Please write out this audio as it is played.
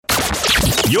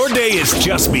Your day has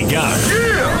just begun.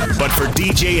 Yeah! But for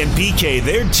DJ and PK,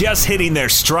 they're just hitting their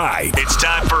stride. It's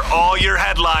time for all your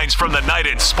headlines from the night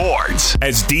in sports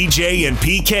as DJ and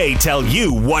PK tell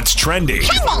you what's trending.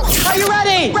 Are you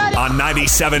ready? On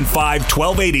 97.5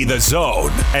 1280 The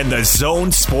Zone and The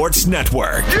Zone Sports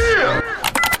Network. Yeah!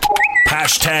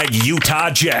 Hashtag Utah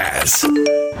Jazz.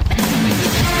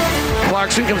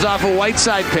 Clarkson comes off a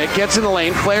Whiteside pick, gets in the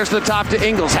lane, flares to the top to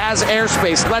Ingles, has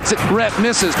airspace, lets it rip,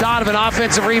 misses. Donovan,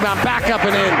 offensive rebound, back up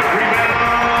and in.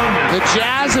 The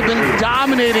Jazz have been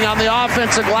dominating on the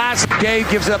offensive glass. Gay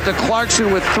gives it up to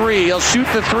Clarkson with three. He'll shoot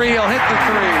the three, he'll hit the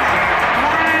three.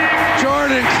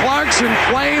 Jordan Clarkson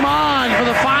flame on for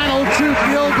the final two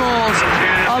field goals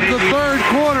of the third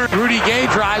quarter. Rudy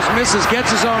Gay drives, misses, gets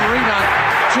his own rebound.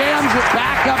 Jams it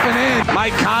back up and in.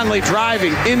 Mike Conley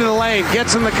driving into the lane,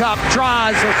 gets in the cup,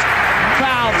 draws,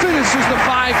 foul, finishes the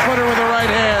 5-footer with the right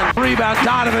hand. Rebound,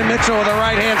 Donovan Mitchell with a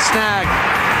right hand snag.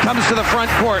 Comes to the front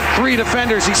court, three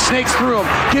defenders, he snakes through them,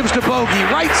 gives to Bogey,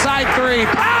 right side three,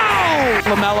 pow!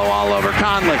 LaMelo all over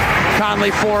Conley.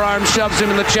 Conley forearm shoves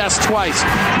him in the chest twice.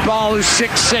 Ball who's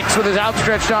 6'6" with his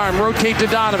outstretched arm, rotate to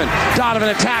Donovan. Donovan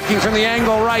attacking from the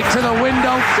angle right to the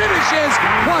window, finishes,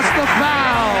 plus the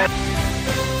foul.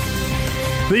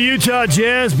 The Utah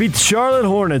Jazz beat the Charlotte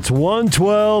Hornets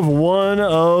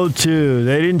 112-102.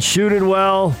 They didn't shoot it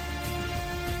well,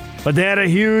 but they had a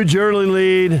huge early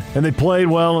lead, and they played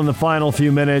well in the final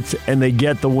few minutes, and they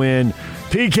get the win.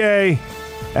 PK,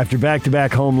 after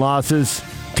back-to-back home losses,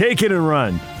 take it and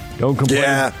run. Don't complain.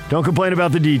 Yeah. Don't complain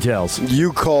about the details.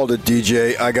 You called it,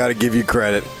 DJ. I got to give you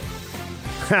credit.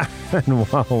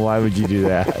 Why would you do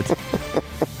that?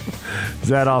 Is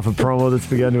that off a promo that's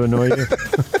begun to annoy you?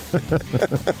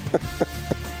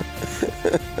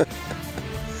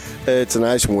 It's a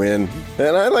nice win.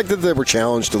 And I like that they were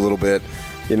challenged a little bit.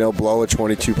 You know, blow a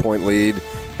 22-point lead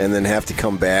and then have to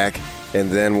come back. And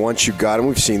then once you got them,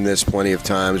 we've seen this plenty of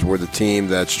times where the team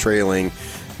that's trailing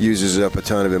uses up a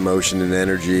ton of emotion and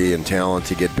energy and talent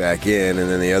to get back in. And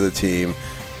then the other team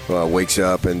wakes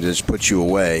up and just puts you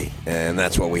away. And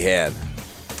that's what we had.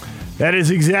 That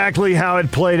is exactly how it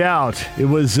played out. It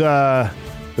was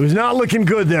not looking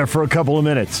good there for a couple of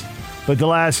minutes, but the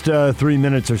last 3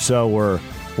 minutes or so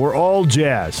were all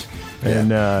Jazz,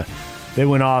 and they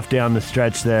went off down the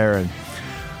stretch there. And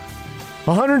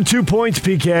 102 points,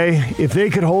 PK. If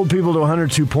they could hold people to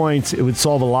 102 points, it would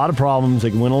solve a lot of problems. They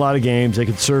could win a lot of games. They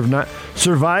could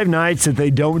survive nights that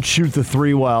they don't shoot the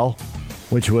three well,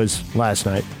 which was last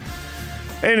night.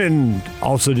 And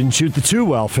also didn't shoot the two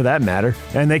well, for that matter.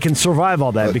 And they can survive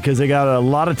all that because they got a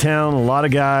lot of talent, a lot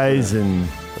of guys, and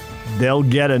they'll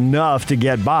get enough to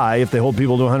get by if they hold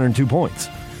people to 102 points.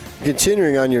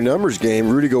 Continuing on your numbers game,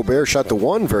 Rudy Gobert shot the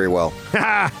one very well.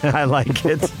 I like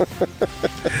it.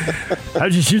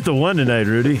 How'd you shoot the one tonight,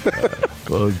 Rudy?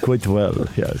 Well, quite well,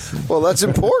 yes. Well, that's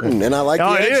important, and I like the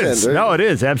accent. No, it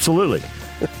is, absolutely.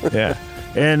 Yeah.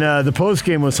 And the post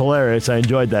game was hilarious. I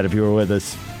enjoyed that if you were with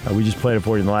us. We just played it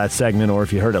for you in the last segment, or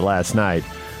if you heard it last night.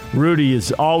 Rudy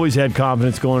has always had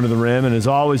confidence going to the rim and has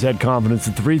always had confidence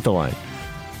at the free throw line.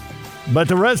 But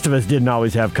the rest of us didn't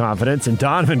always have confidence, and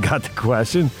Donovan got the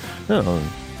question. Oh,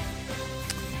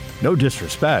 no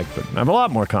disrespect, but I have a lot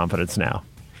more confidence now.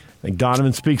 I think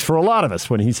Donovan speaks for a lot of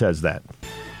us when he says that.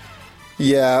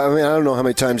 Yeah, I mean, I don't know how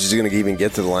many times he's going to even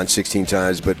get to the line, 16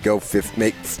 times, but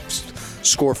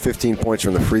score 15 points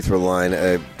from the free throw line.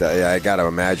 I got to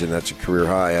imagine that's a career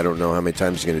high. I don't know how many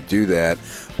times he's going to do that.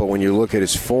 But when you look at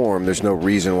his form, there's no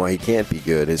reason why he can't be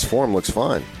good. His form looks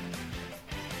fine.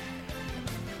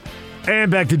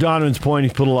 And back to Donovan's point,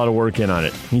 he's put a lot of work in on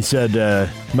it. He said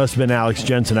must have been Alex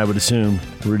Jensen, I would assume.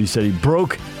 Rudy said he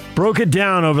broke it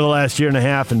down over the last year and a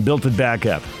half and built it back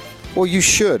up. Well, you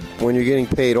should. When you're getting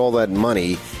paid all that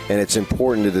money and it's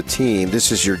important to the team,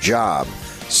 this is your job.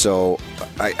 So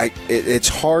it's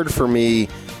hard for me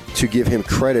to give him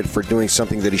credit for doing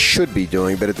something that he should be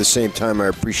doing, but at the same time, I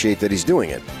appreciate that he's doing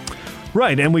it.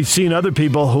 Right, and we've seen other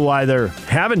people who either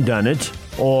haven't done it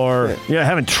or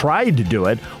haven't tried to do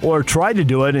it, or tried to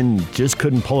do it and just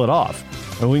couldn't pull it off.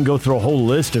 And we can go through a whole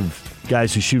list of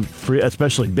guys who shoot free,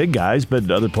 especially big guys, but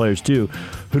other players too,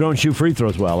 who don't shoot free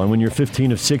throws well. And when you're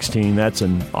 15 of 16, that's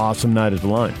an awesome night at the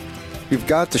line. You've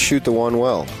got to shoot the one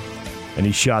well. And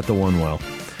he shot the one well.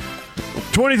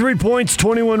 23 points,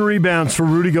 21 rebounds for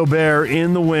Rudy Gobert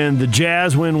in the win. The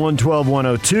Jazz win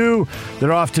 112-102.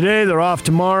 They're off today, they're off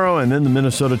tomorrow, and then the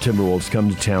Minnesota Timberwolves come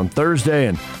to town Thursday,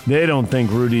 and they don't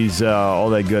think Rudy's all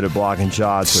that good at blocking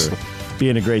shots or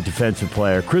being a great defensive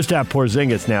player. Kristaps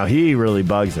Porzingis now, he really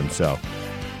bugs him, so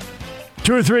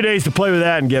 2 or 3 days to play with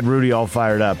that and get Rudy all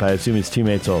fired up. I assume his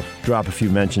teammates will drop a few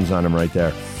mentions on him right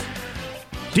there.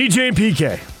 DJ and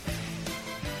PK.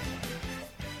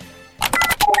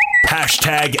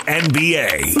 Hashtag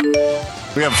NBA.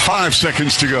 We have 5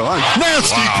 seconds to go.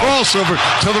 Nasty crossover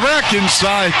to the rack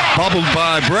inside, bubbled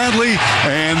by Bradley,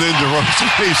 and then DeRozan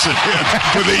takes it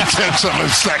in with 8/10 of a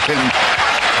second.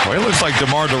 Well, it looks like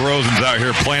DeMar DeRozan's out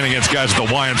here playing against guys at the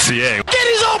YMCA.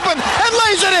 He's open and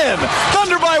lays it in.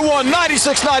 Thunder by 1,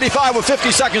 96-95 with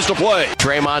 50 seconds to play.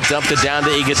 Draymond dumped it down to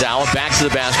Iguodala, back to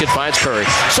the basket, finds Curry.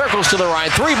 Circles to the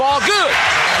right, 3 ball, good.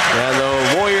 And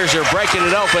the Warriors are breaking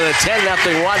it open at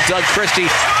 10-0 one. Doug Christie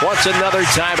wants another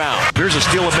timeout. Here's a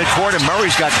steal at midcourt, and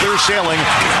Murray's got clear sailing.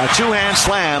 A 2-hand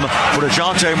slam for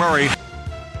DeJounte Murray.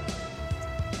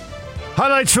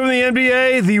 Highlights from the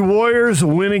NBA. The Warriors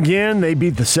win again. They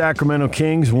beat the Sacramento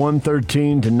Kings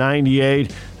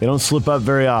 113-98. They don't slip up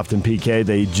very often, PK.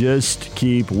 They just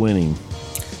keep winning.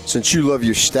 Since you love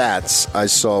your stats, I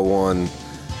saw one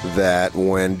that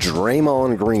when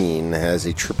Draymond Green has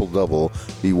a triple-double,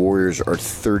 the Warriors are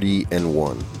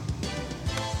 30-1.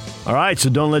 All right, so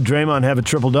don't let Draymond have a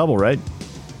triple-double, right?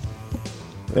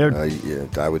 Yeah,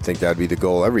 I would think that would be the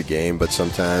goal every game, but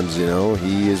sometimes,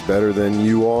 he is better than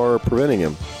you are preventing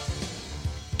him.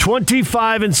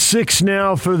 25-6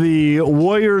 now for the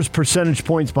Warriors, percentage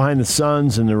points behind the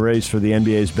Suns in the race for the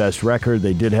NBA's best record.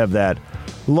 They did have that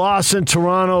loss in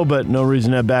Toronto, but no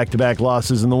reason to have back-to-back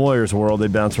losses in the Warriors world. They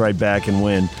bounce right back and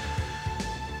win.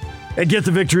 And get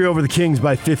the victory over the Kings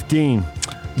by 15.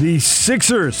 The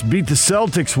Sixers beat the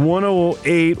Celtics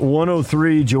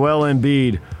 108-103. Joel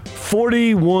Embiid,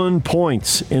 41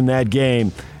 points in that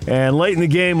game. And late in the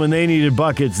game when they needed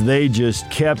buckets, they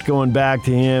just kept going back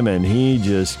to him, and he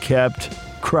just kept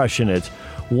crushing it.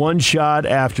 One shot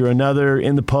after another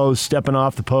in the post, stepping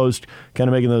off the post, kind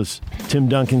of making those Tim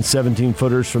Duncan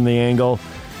 17-footers from the angle.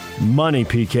 Money,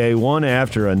 PK, one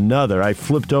after another. I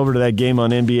flipped over to that game on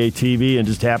NBA TV and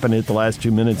just happened to hit the last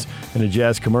 2 minutes in a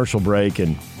Jazz commercial break,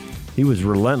 and he was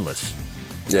relentless.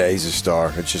 Yeah, he's a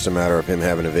star. It's just a matter of him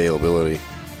having availability.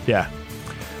 Yeah.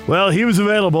 Well, he was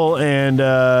available, and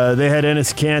they had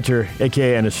Enes Kanter,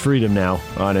 a.k.a. Enes Freedom now,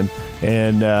 on him,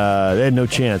 and they had no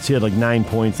chance. He had like 9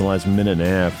 points in the last minute and a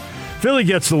half. Philly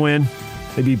gets the win.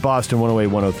 They beat Boston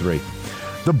 108-103.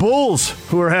 The Bulls,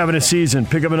 who are having a season,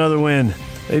 pick up another win.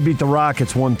 They beat the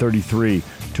Rockets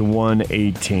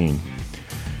 133-118.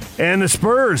 And the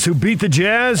Spurs, who beat the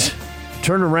Jazz,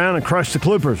 turned around and crushed the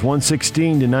Clippers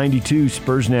 116-92.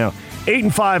 Spurs now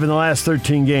 8-5 in the last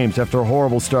 13 games after a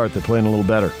horrible start. They're playing a little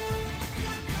better.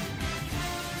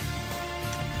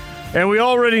 And we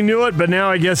already knew it, but now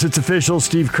I guess it's official.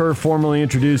 Steve Kerr formally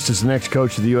introduced as the next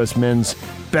coach of the U.S. men's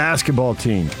basketball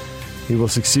team. He will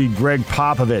succeed Greg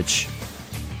Popovich,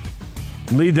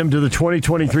 lead them to the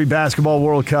 2023 Basketball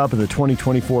World Cup and the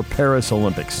 2024 Paris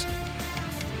Olympics.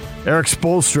 Eric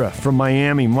Spoelstra from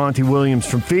Miami, Monty Williams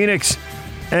from Phoenix,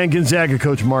 and Gonzaga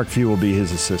coach Mark Few will be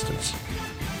his assistants.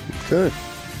 Good.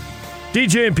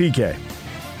 DJ and PK.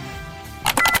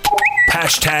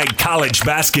 Hashtag college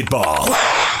basketball.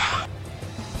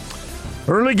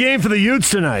 Early game for the Utes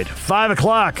tonight, 5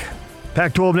 o'clock.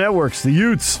 Pac-12 Networks, the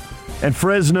Utes and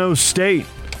Fresno State.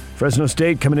 Fresno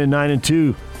State coming in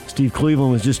 9-2. Steve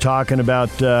Cleveland was just talking about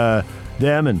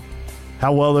them and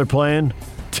how well they're playing.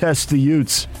 Test the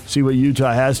Utes. See what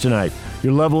Utah has tonight.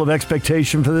 Your level of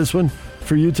expectation for this one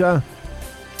for Utah?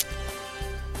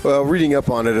 Well, reading up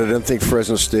on it, I don't think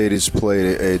Fresno State has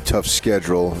played a tough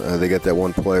schedule. They got that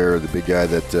one player, the big guy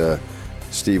that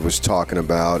Steve was talking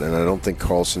about, and I don't think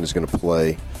Carlson is going to play.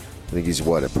 I think he's,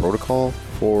 a protocol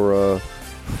for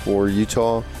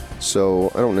Utah?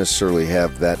 So I don't necessarily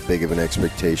have that big of an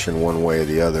expectation one way or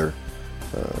the other.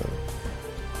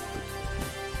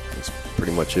 That's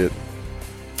pretty much it.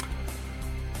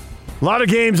 A lot of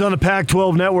games on the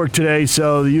Pac-12 network today,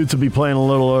 so the Utes will be playing a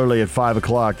little early at 5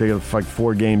 o'clock. They got like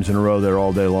 4 games in a row there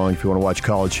all day long if you want to watch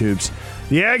college hoops.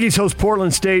 The Aggies host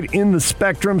Portland State in the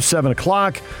Spectrum, 7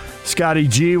 o'clock. Scotty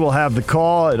G will have the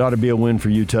call. It ought to be a win for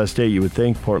Utah State, you would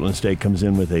think. Portland State comes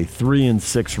in with a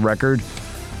 3-6 record.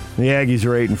 The Aggies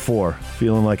are 8-4,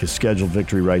 feeling like a scheduled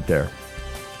victory right there.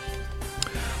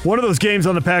 One of those games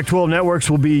on the Pac-12 networks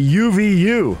will be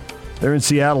UVU. They're in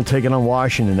Seattle taking on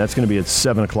Washington. That's going to be at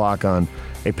 7 o'clock on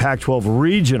a Pac-12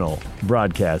 regional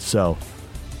broadcast. So,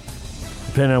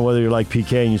 depending on whether you're like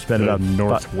PK and you spend about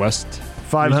Northwest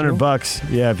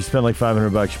 $500. Yeah, if you spend like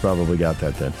 $500, you probably got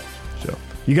that then. So,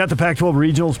 you got the Pac-12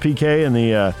 regionals, PK, and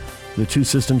the 2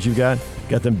 systems you've got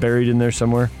them buried in there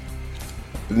somewhere?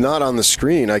 Not on the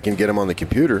screen. I can get them on the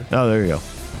computer. Oh, there you go.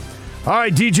 All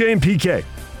right, DJ and PK.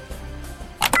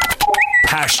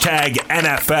 Hashtag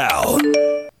NFL.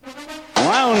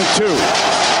 Round 2.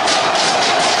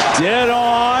 Dead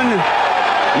on.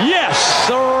 Yes,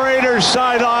 the near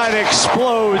sideline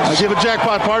explodes. I give a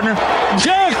jackpot, partner.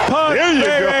 Jackpot, there you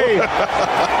baby. go.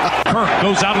 Kirk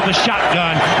goes out of the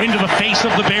shotgun into the face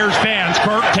of the Bears fans.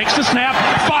 Kirk takes the snap,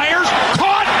 fires,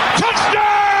 caught,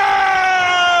 touchdown!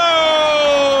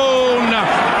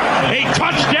 A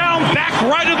touchdown back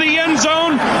right of the end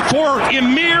zone for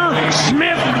Emir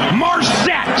Smith-Marset.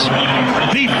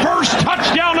 The first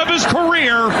touchdown of his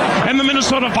career, and the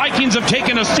Minnesota Vikings have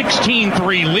taken a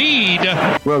 16-3 lead.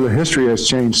 Well, the history has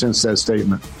changed since that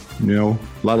statement. You know,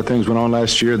 a lot of things went on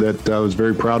last year that I was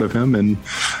very proud of him, and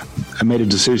I made a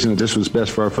decision that this was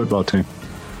best for our football team.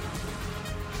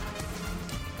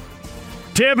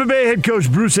 Tampa Bay head coach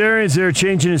Bruce Arians there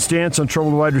changing his stance on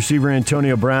troubled wide receiver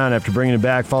Antonio Brown after bringing him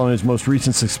back following his most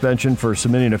recent suspension for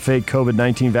submitting a fake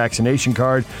COVID-19 vaccination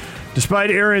card.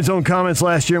 Despite Arians' own comments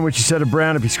last year in which he said to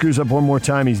Brown, if he screws up one more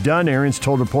time, he's done, Arians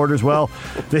told reporters, well,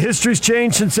 the history's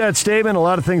changed since that statement. A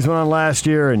lot of things went on last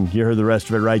year, and you heard the rest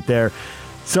of it right there.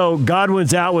 So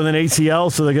Godwin's out with an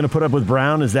ACL, so they're going to put up with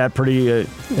Brown. Is that pretty,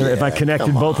 if I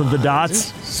connected both of the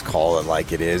dots? Just call it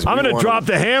like it is. I'm going to drop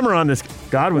the hammer on this.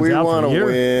 Godwin's out for the year.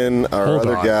 We want to win. Our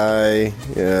other guy,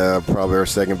 probably our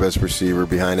second best receiver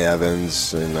behind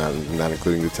Evans, and not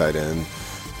including the tight end.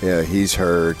 Yeah, he's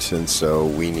hurt, and so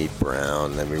we need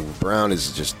Brown. I mean, Brown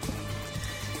is just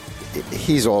 –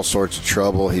 he's all sorts of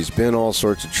trouble. He's been all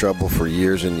sorts of trouble for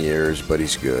years and years, but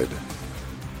he's good.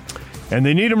 And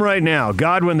they need him right now.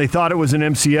 Godwin, they thought it was an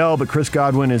MCL, but Chris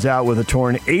Godwin is out with a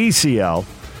torn ACL,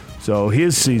 so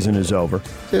his season is over.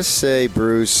 Just say,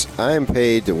 Bruce, I'm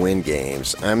paid to win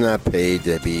games. I'm not paid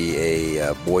to be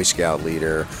a Boy Scout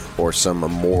leader or some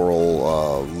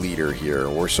immoral leader here.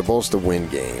 We're supposed to win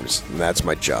games, and that's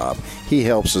my job. He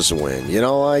helps us win. You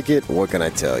don't like it? What can I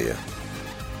tell you?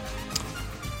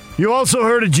 You also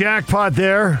heard a jackpot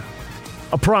there.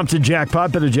 A prompted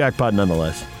jackpot, but a jackpot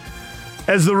nonetheless.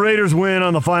 As the Raiders win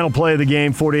on the final play of the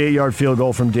game, 48-yard field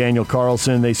goal from Daniel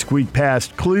Carlson. They squeaked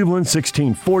past Cleveland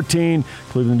 16-14.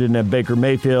 Cleveland didn't have Baker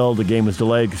Mayfield. The game was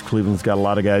delayed because Cleveland's got a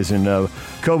lot of guys in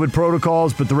COVID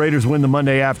protocols, but the Raiders win the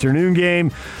Monday afternoon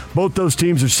game. Both those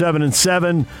teams are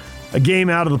 7-7, a game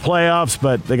out of the playoffs,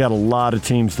 but they got a lot of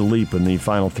teams to leap in the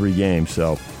final three games.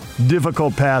 So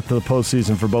difficult path to the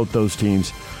postseason for both those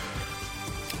teams.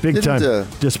 Big time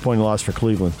disappointing loss for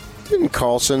Cleveland. Didn't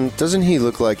Carlson, doesn't he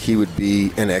look like he would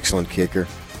be an excellent kicker?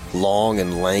 Long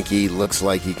and lanky, looks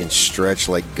like he can stretch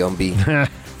like Gumby.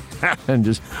 And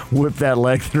just whip that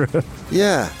leg through.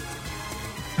 Yeah.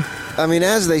 I mean,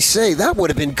 as they say, that would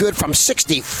have been good from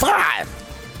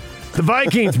 65. The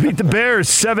Vikings beat the Bears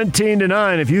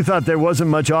 17-9. If you thought there wasn't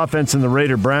much offense in the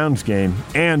Raider-Browns game,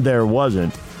 and there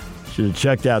wasn't, should have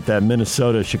checked out that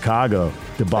Minnesota-Chicago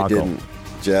debacle. I didn't.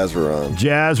 Jazz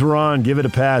were on. Give it a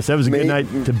pass. That was a good night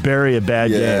to bury a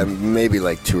bad game. Yeah, maybe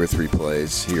like 2 or 3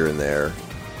 plays here and there.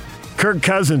 Kirk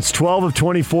Cousins, 12 of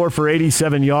 24 for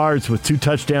 87 yards with 2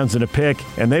 touchdowns and a pick,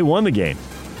 and they won the game.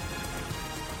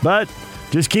 But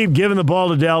just keep giving the ball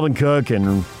to Dalvin Cook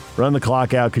and run the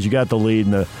clock out because you got the lead.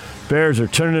 And the Bears are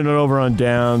turning it over on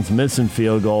downs, missing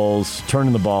field goals,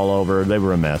 turning the ball over. They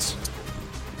were a mess.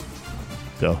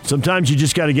 So sometimes you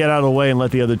just got to get out of the way and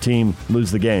let the other team lose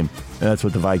the game. And that's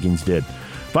what the Vikings did.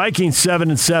 Vikings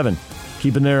 7-7,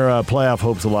 keeping their playoff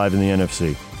hopes alive in the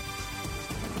NFC.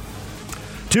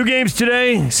 2 games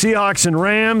today, Seahawks and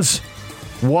Rams,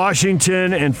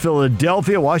 Washington and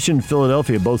Philadelphia. Washington and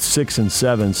Philadelphia both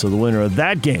 6-7, so the winner of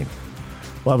that game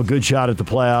will have a good shot at the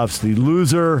playoffs. The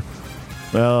loser,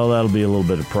 well, that'll be a little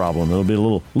bit of a problem. It'll be a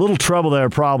little trouble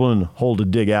there, problem and hole to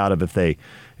dig out of if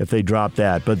they drop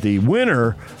that. But the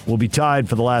winner will be tied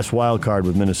for the last wild card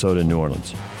with Minnesota and New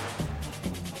Orleans.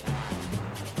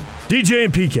 DJ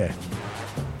and PK.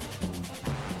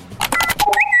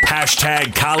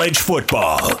 Hashtag college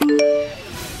football.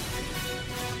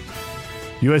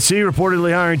 USC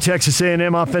reportedly hiring Texas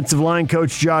A&M offensive line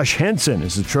coach Josh Henson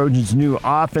as the Trojans' new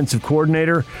offensive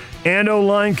coordinator and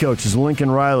O-line coach as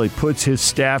Lincoln Riley puts his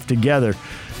staff together.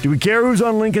 Do we care who's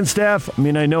on Lincoln's staff? I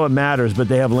mean, I know it matters, but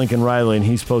they have Lincoln Riley, and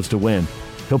he's supposed to win.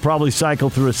 He'll probably cycle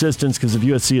through assistants because if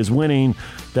USC is winning,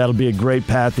 that'll be a great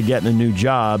path to getting a new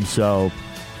job. So,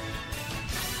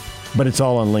 but it's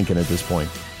all on Lincoln at this point.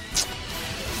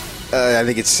 I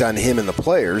think it's on him and the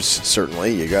players,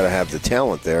 certainly. You got to have the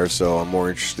talent there, so I'm more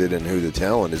interested in who the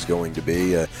talent is going to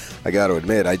be. I got to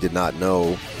admit, I did not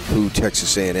know who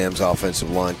Texas A&M's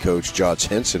offensive line coach Josh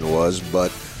Henson was,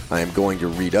 but I am going to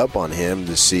read up on him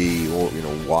to see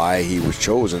why he was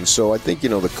chosen. So I think, the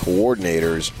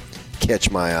coordinators catch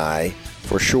my eye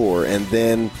for sure. And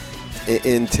then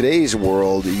in today's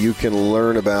world, you can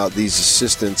learn about these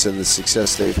assistants and the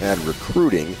success they've had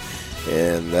recruiting.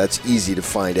 And that's easy to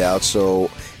find out.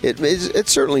 So it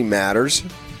certainly matters.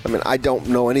 I mean, I don't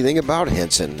know anything about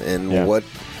Henson and what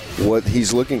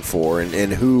he's looking for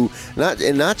and who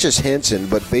not just Henson,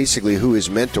 but basically who his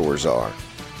mentors are.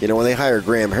 You know, when they hire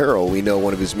Graham Harrell, we know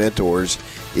one of his mentors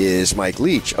is Mike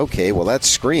Leach. Okay, well, that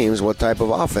screams what type of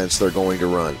offense they're going to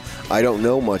run. I don't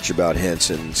know much about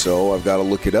Henson, so I've got to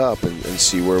look it up and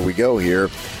see where we go here.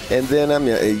 And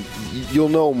then you'll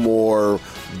know more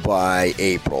by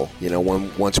April. You know,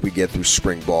 once we get through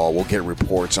spring ball, we'll get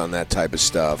reports on that type of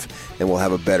stuff, and we'll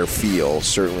have a better feel,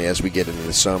 certainly as we get into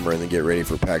the summer and then get ready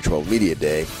for Pac-12 Media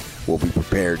Day. We'll be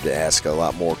prepared to ask a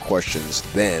lot more questions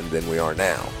then than we are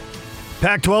now.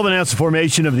 Pac-12 announced the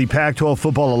formation of the Pac-12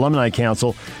 Football Alumni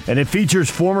Council, and it features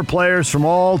former players from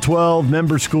all 12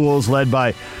 member schools led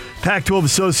by Pac-12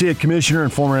 Associate Commissioner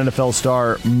and former NFL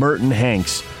star Merton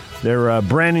Hanks. They're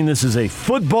branding this as a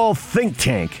football think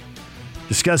tank,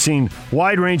 discussing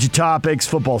wide range of topics: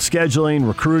 football scheduling,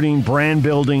 recruiting, brand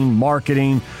building,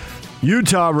 marketing.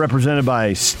 Utah represented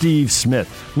by Steve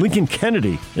Smith. Lincoln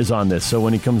Kennedy is on this, so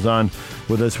when he comes on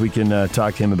with us, we can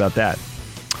talk to him about that.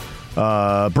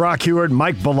 Brock Heward,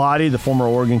 Mike Bellotti, the former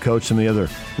Oregon coach, some of the other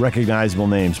recognizable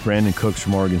names. Brandon Cooks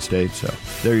from Oregon State. So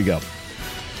there you go.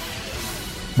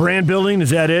 Brand building,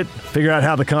 is that it? Figure out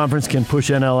how the conference can push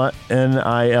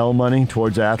NIL money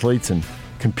towards athletes and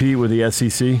compete with the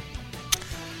SEC?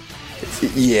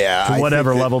 Yeah. To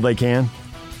whatever level they can?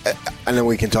 And then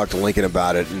we can talk to Lincoln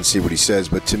about it and see what he says.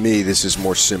 But to me, this is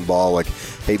more symbolic.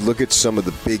 Hey, look at some of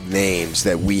the big names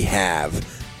that we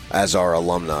have as our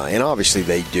alumni. And obviously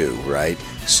they do, right?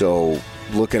 So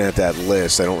looking at that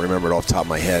list, I don't remember it off the top of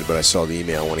my head, but I saw the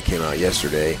email when it came out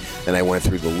yesterday, and I went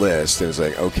through the list, and it was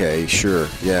like, okay, sure,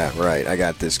 yeah, right, I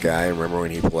got this guy, I remember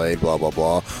when he played, blah, blah,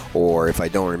 blah. Or if I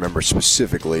don't remember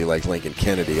specifically, like Lincoln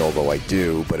Kennedy, although I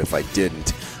do, but if I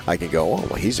didn't, I can go, oh,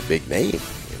 well, he's a big name.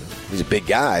 He's a big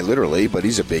guy, literally, but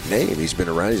he's a big name. He's been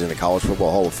around. He's in the College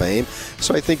Football Hall of Fame.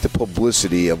 So I think the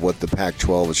publicity of what the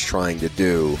Pac-12 is trying to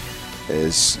do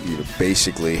is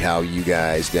basically how you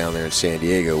guys down there in San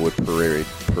Diego would parade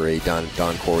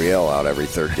Don Coryell out every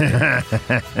third game.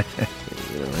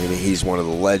 He's one of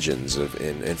the legends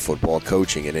in football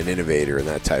coaching and an innovator and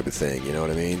that type of thing. You know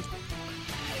what I mean?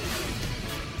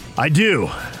 I do.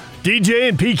 DJ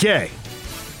and PK.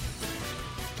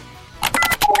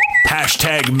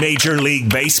 Hashtag Major League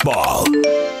Baseball.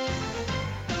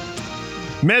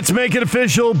 Mets make it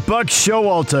official. Buck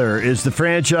Showalter is the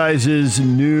franchise's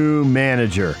new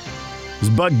manager.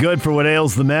 Is Buck good for what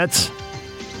ails the Mets?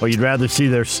 Or you'd rather see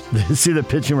the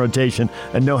pitching rotation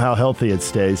and know how healthy it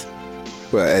stays?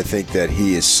 Well, I think that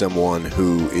he is someone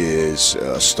who is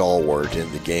a stalwart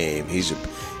in the game. He's a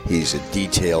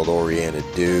detailed-oriented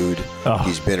dude. Oh,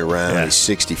 he's been around. Yeah. He's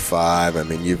 65. I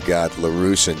mean, you've got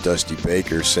LaRusse and Dusty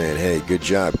Baker saying, hey, good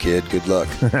job, kid. Good luck.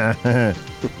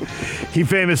 He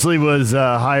famously was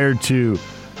hired to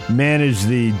manage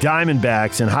the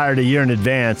Diamondbacks and hired a year in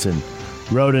advance and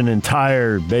wrote an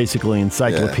entire, basically,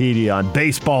 encyclopedia on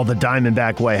baseball the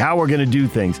Diamondback way, how we're going to do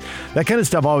things. That kind of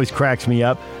stuff always cracks me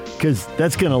up because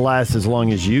that's going to last as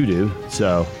long as you do.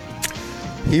 So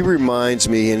he reminds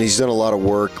me, and he's done a lot of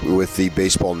work with the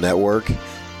Baseball Network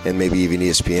and maybe even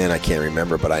ESPN. I can't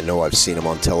remember, but I know I've seen him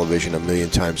on television a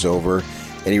million times over.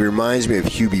 And he reminds me of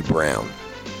Hubie Brown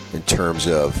in terms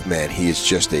of, man, he is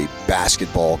just a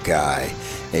basketball guy.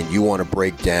 And you want to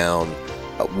break down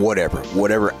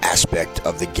whatever aspect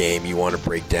of the game you want to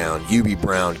break down. Hubie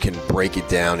Brown can break it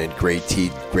down in great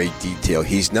detail.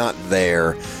 He's not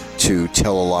there to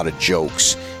tell a lot of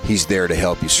jokes. He's there to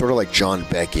help you, sort of like John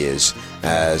Beck is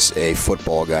as a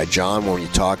football guy. John, when you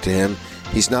talk to him,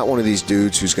 he's not one of these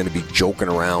dudes who's going to be joking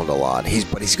around a lot.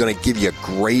 But he's going to give you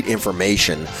great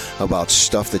information about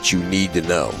stuff that you need to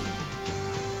know.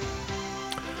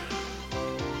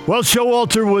 Well,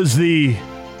 Showalter was the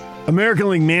American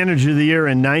League Manager of the Year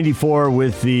in '94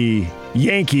 with the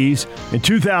Yankees, in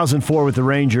 2004 with the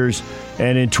Rangers,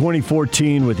 and in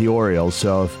 2014 with the Orioles.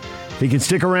 So if he can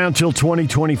stick around till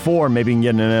 2024, maybe he can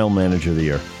get an NL Manager of the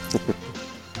Year.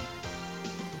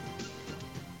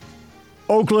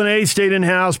 Oakland A's stayed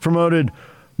in-house, promoted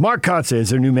Mark Kotsay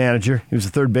as their new manager. He was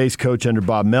the third base coach under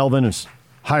Bob Melvin, was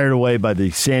hired away by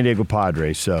the San Diego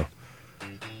Padres. So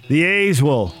the A's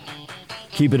will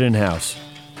keep it in-house.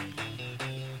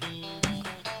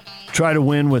 Try to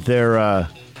win with their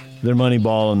money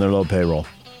ball and their low payroll.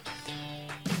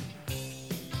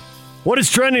 What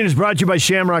is Trending is brought to you by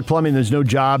Shamrock Plumbing. There's no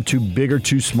job too big or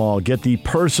too small. Get the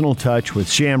personal touch with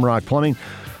Shamrock Plumbing.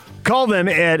 Call them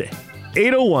at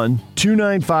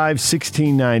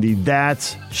 801-295-1690.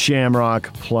 That's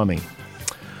Shamrock Plumbing.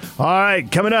 All right,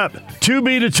 coming up, to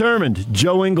be determined.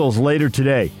 Joe Ingles later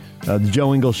today. The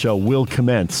Joe Ingles Show will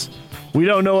commence. We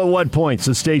don't know at what point,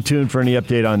 so stay tuned for any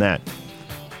update on that.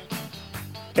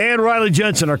 And Riley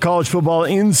Jensen, our college football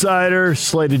insider,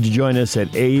 slated to join us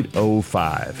at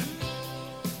 8:05.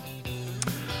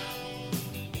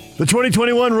 The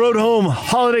 2021 Road Home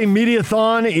Holiday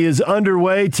Mediathon is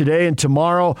underway today and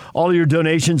tomorrow. All your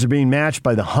donations are being matched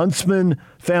by the Huntsman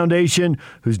Foundation,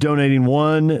 who's donating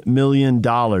 $1 million.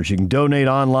 You can donate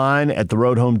online at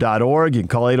theroadhome.org. You can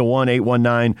call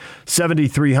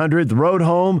 801-819-7300. The Road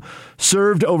Home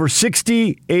served over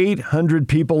 6,800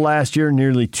 people last year,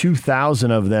 nearly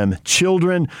 2,000 of them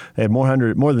children. They had more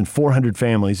than 400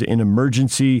 families in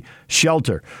emergency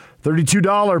shelter.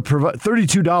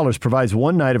 $32 provides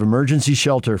one night of emergency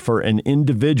shelter for an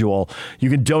individual.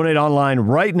 You can donate online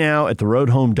right now at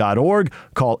theroadhome.org.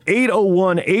 Call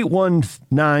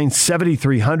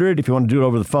 801-819-7300. If you want to do it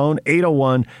over the phone,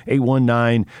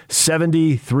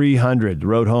 801-819-7300. The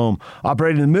Road Home,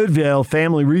 operating in the Midvale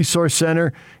Family Resource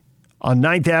Center on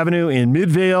 9th Avenue in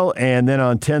Midvale, and then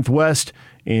on 10th West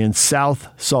in South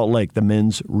Salt Lake, the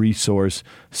Men's Resource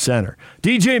Center.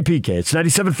 DJ and PK, it's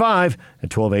 97.5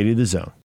 at 1280 The Zone.